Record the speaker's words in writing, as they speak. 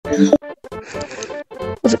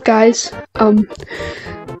What's up, guys?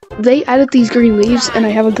 They added these green leaves, and I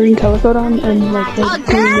have a green color code on, and like the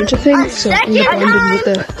green ninja thing, so I'm gonna blend in with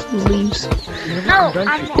the leaves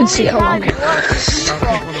and see how long it lasts.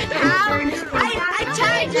 I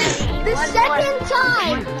tagged him the second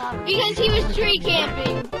time because he was tree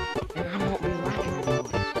camping.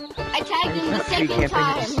 I tagged him the second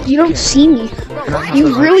time. You don't see me.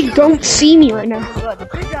 You really don't see me right now.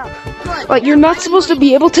 Like, you're not supposed to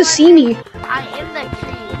be able to see me. I am the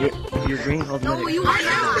tree. Your green cosmetic. No, you are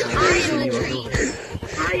not. I am the tree.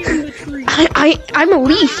 I am the tree. I'm a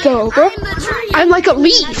leaf, though, bro. I'm like a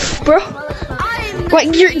leaf, bro.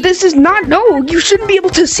 Like, this is not, no, you shouldn't be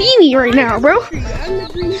able to see me right now, bro.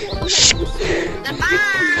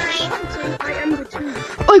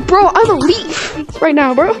 Like, bro, I'm a leaf right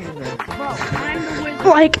now, bro.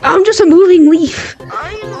 Like, I'm just a moving leaf.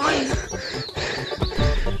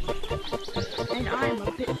 And I'm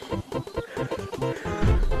a bit.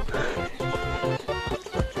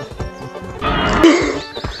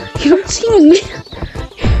 You don't see me.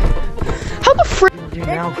 How the frick? You're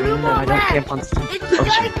now green, I don't camp on ocean.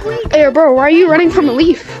 Hey, bro, why are you running from a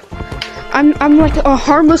leaf? I'm like a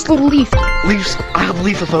harmless little leaf. Leaves. I have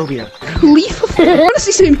leafophobia. Leafophobia?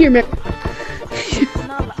 Honestly, same here, man.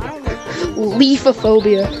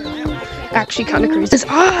 Leafophobia. Actually, kind of crazy. Because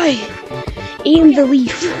I am the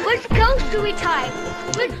leaf. Which ghost do we tie?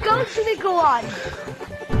 Which ghost do we go on?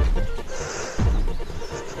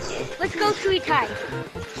 Which ghost do we tie?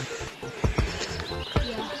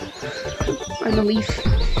 I'm a leaf.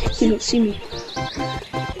 You don't see me.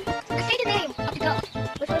 Say the name of the ghost.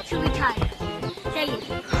 Which one should we tie? Say it.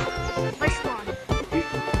 Which one?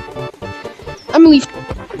 I'm a leaf.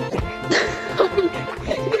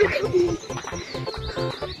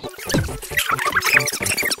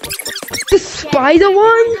 The spider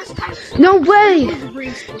one? No way!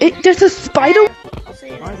 There's a spider?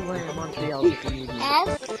 By the way, I'm on 3 L's if you need me. S-E...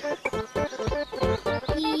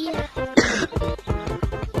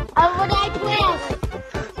 what did I press?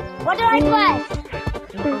 What did I press?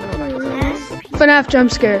 FNAF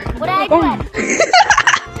jump scare. What did I press?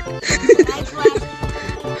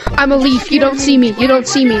 I'm a leaf. You don't see me. You don't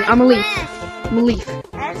see me. I'm a leaf. I'm a leaf.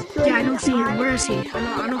 Yeah, I don't see him. Where is he?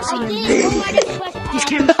 I don't see him. He's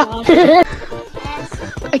camouflaged.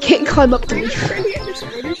 I can't climb up the leaf.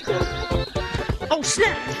 Oh,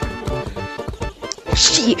 snap!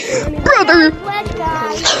 Shit. Brother!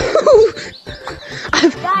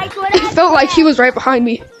 It felt like he was right behind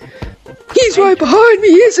me. He's right behind me,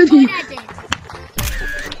 isn't he?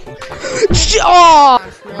 Oh,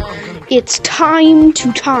 it's time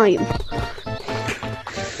to time.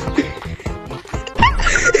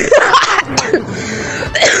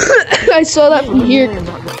 I saw that from here.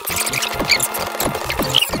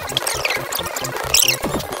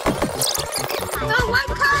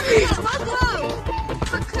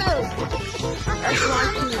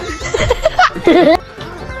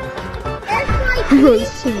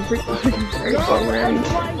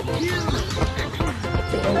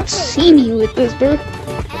 They don't see me with this, bro.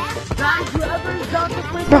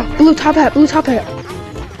 Bro, blue top hat, blue top hat.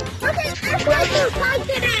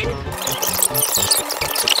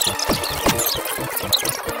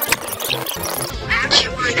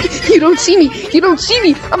 You don't see me. You don't see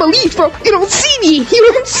me. I'm a leaf, bro. You don't see me.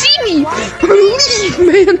 You don't see me. I'm a leaf,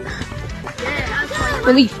 man. I'm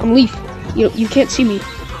a leaf. I'm a leaf. You can't see me.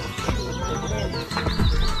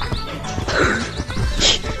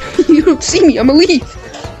 You don't see me. I'm a leaf.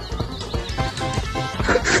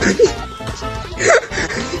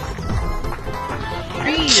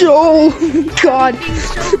 Oh God.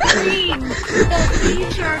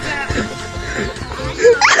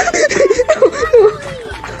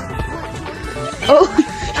 Oh.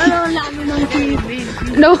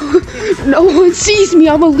 No one sees me.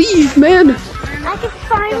 I'm a leaf, man. I can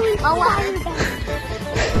finally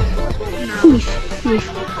Leaf. Leaf.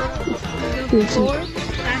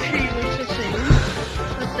 Actually, it looks the same,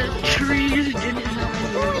 but the trees didn't have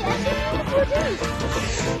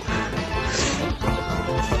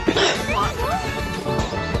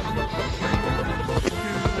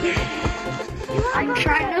I'm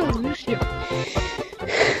trying to lose you.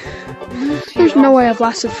 There's no way I've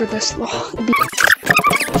lasted for this long.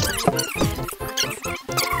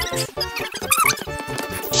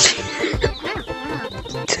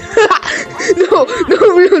 No.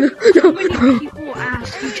 People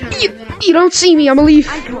ask each other You don't see me. I'm a leaf.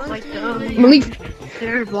 I don't like them. I'm a leaf.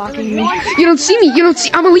 They're blocking me. You don't see me. You don't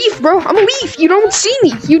see. I'm a leaf, bro. I'm a leaf. You don't see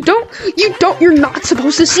me. You don't. You're not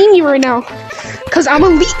supposed to see me right now. Cause I'm a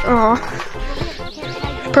leaf. Aw.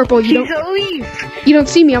 Purple. You don't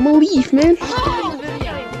see me. I'm a leaf, man.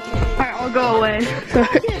 go away.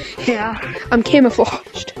 Yeah. I'm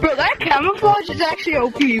camouflaged. Bro, that camouflage is actually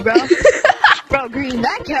OP, bro. Bro, Green,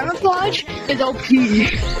 that camouflage is OP.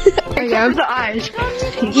 Yeah. For the eyes.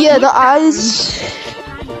 Yeah, the eyes.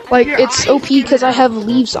 Like, it's OP because I have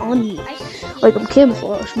leaves on me. Like, I'm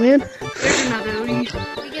camouflaged, man. There's another leaf.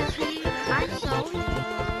 Because I'm so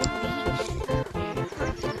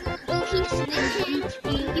he's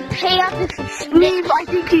snitching. You pay up if you snitch. Leaf, I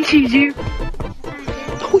think he sees you.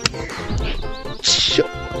 Shut.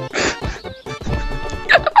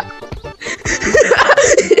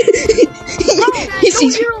 He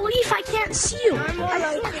sees you. You're a leaf, I can't see you.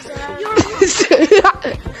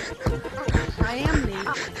 I am leaf.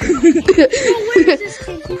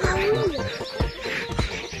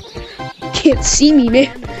 Can't see me,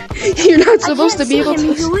 man. You're not supposed to be able to.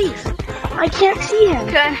 He's a leaf. I can't see him.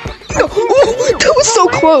 Okay. Oh, that was so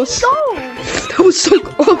close. That was so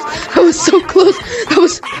close. That was so close. That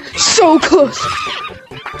was so close.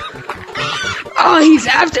 Oh, he's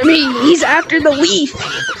after me. He's after the leaf.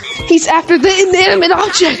 He's after the inanimate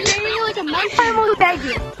object. You're like a monkey. I'm gonna beg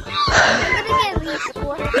you.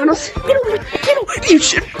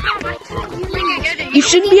 You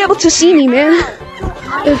shouldn't be able to see me, man.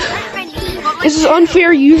 This is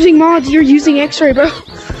unfair. Using mods, you're using X-ray, bro.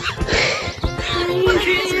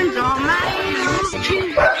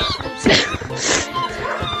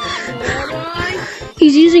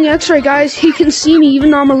 He's using X-ray, guys. He can see me even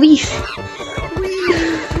though I'm a leaf.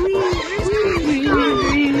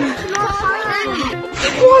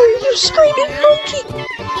 Why are you screaming, monkey?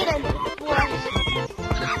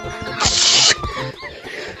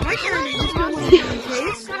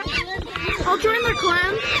 I'll join the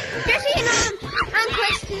clan. Jesse, I'm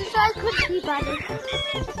Kristen, so I could be better.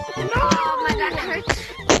 Oh my god, it hurts.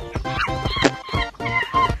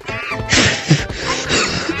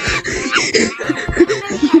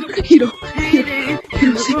 You don't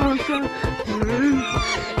see.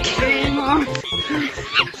 Game on.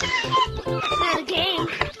 It's not a game.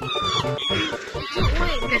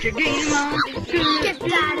 Get your game on. Get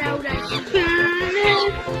that out of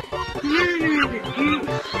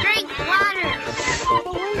Drink water.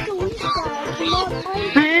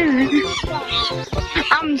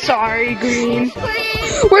 I'm sorry, Green.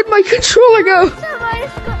 Where'd my controller go?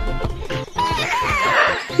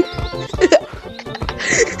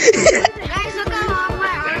 Guys, look how long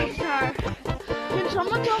my arms are. Can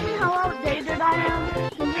someone tell me how outdated I am?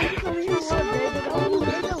 Can someone tell me how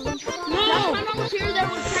outdated I am? No! Last time I was here, there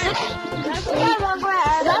was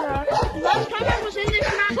last time I was in this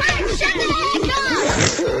map. Shut the heck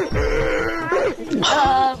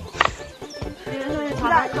up!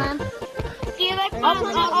 Do you like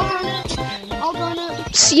I'll burn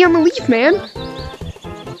it. See, I'm a leaf, man.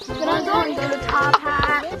 Can I go and go to top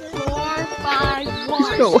hat? 4, 5,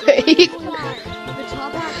 1. No way.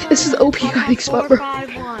 This is OP hiding spot, bro. 4,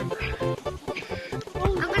 5, 1.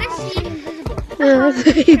 I'm gonna see invisible.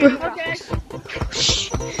 Hey, bro. Okay.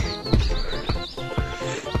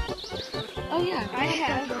 Oh yeah, I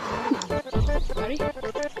have. Ready?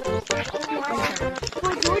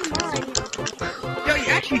 Yo, you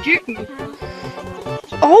actually juked me.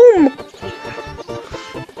 Oh,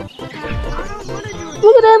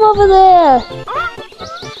 look at him over there.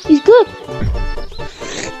 He's good.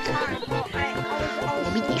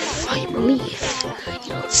 Leaf, I'm a leaf.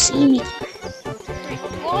 You don't see me.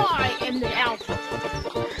 I am the alpha.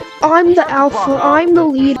 I'm the alpha. I'm the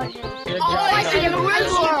lead. Oh, I see him.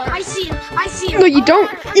 I see him. I see him. No, you don't.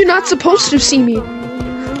 You're not supposed to see me.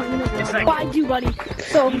 Why do, buddy?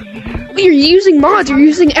 So, You're using mods. You're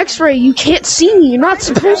using X-ray. You can't see me. You're not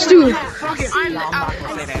supposed to. fuck it. I'm the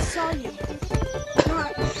alpha. I saw you.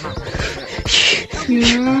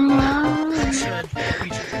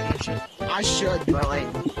 I should, but like,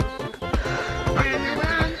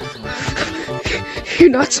 You're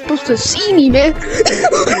not supposed to see me, man.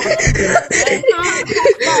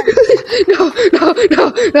 No.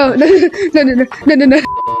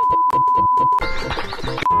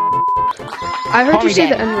 I heard Call you me say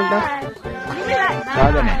the Daddy. N-word, though.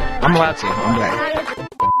 I'm allowed to. I'm back.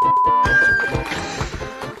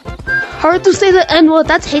 Hard to say the N-word.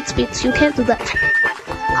 That's hate speech. You can't do that.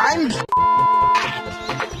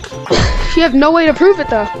 You have no way to prove it,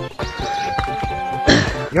 though.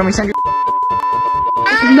 You want me to send you?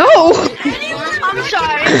 No. I'm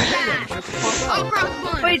sorry.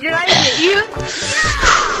 Wait, did I hit you?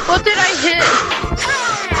 What did I hit?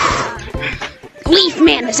 Leaf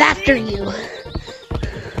Man is after you.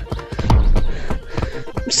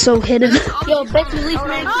 I'm so hidden. Yo, Becky Leaf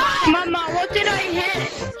Man. Mama, what did I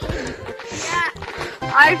hit?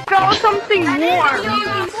 I felt something warm.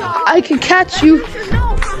 I can catch you.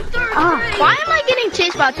 Ah. Why am I getting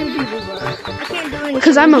chased by 2 people, bro? I can't do anything.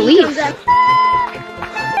 Because I'm a leaf.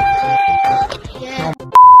 Yeah.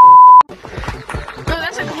 No,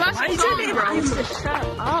 that's a classic song, bro.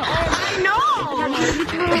 I know.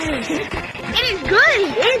 It is good.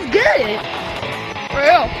 It's good. For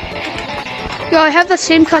real. Yo, I have that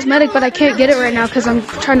same cosmetic, but I can't get it right now because I'm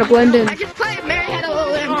trying to blend in. I just played Mary Had a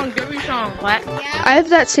Little Lamb. Give me song. What? I have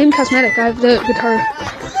that same cosmetic. I have the guitar.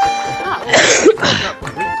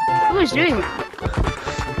 Who is doing that?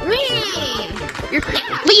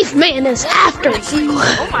 Leaf Man is after you.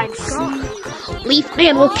 Oh my god. Leaf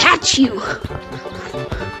Man will catch you.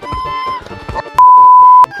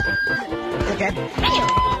 Dickhead.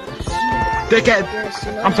 Dickhead.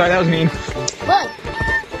 I'm sorry, that was mean. What?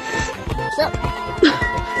 What's up?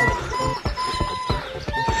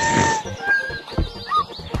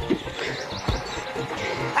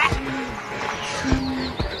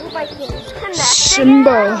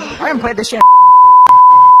 Simba. I haven't played this shit.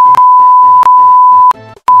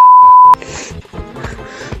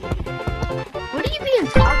 What are you being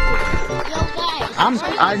toxic? Yo, guys.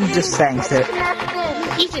 I'm just saying shit.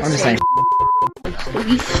 He's I'm just saying.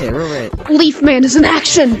 Leaf Man is in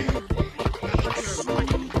action.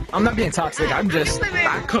 I'm not being toxic. I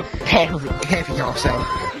cook half of y'all, so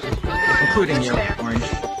including you, Orange.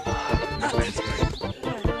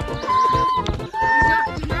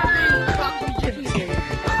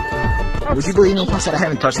 Would you believe me if I said I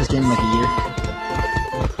haven't touched this game in like a year?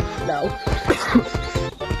 No.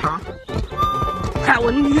 Huh? I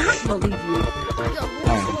would not believe you.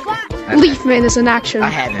 Oh, Leaf Man is in action. I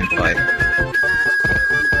haven't, but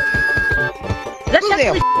That's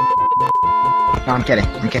definitely, no, I'm kidding.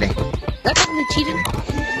 I'm kidding. that's definitely cheating.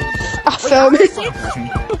 I fell.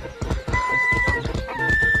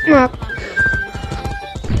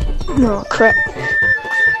 No, crap.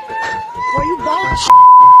 Were you balling?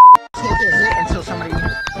 Can't get a hit until somebody.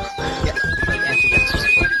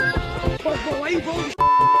 Why are you balling?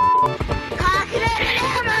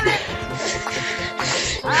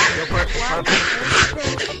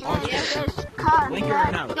 Blinker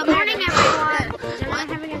or no? Good morning, everyone. Is everyone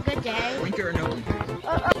having a good day? Blinker or no?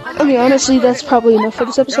 I mean, honestly, that's probably enough for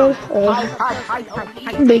this episode.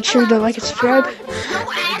 Hi. Make sure to like and subscribe.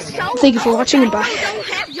 Thank you for watching and bye. Don't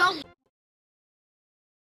have your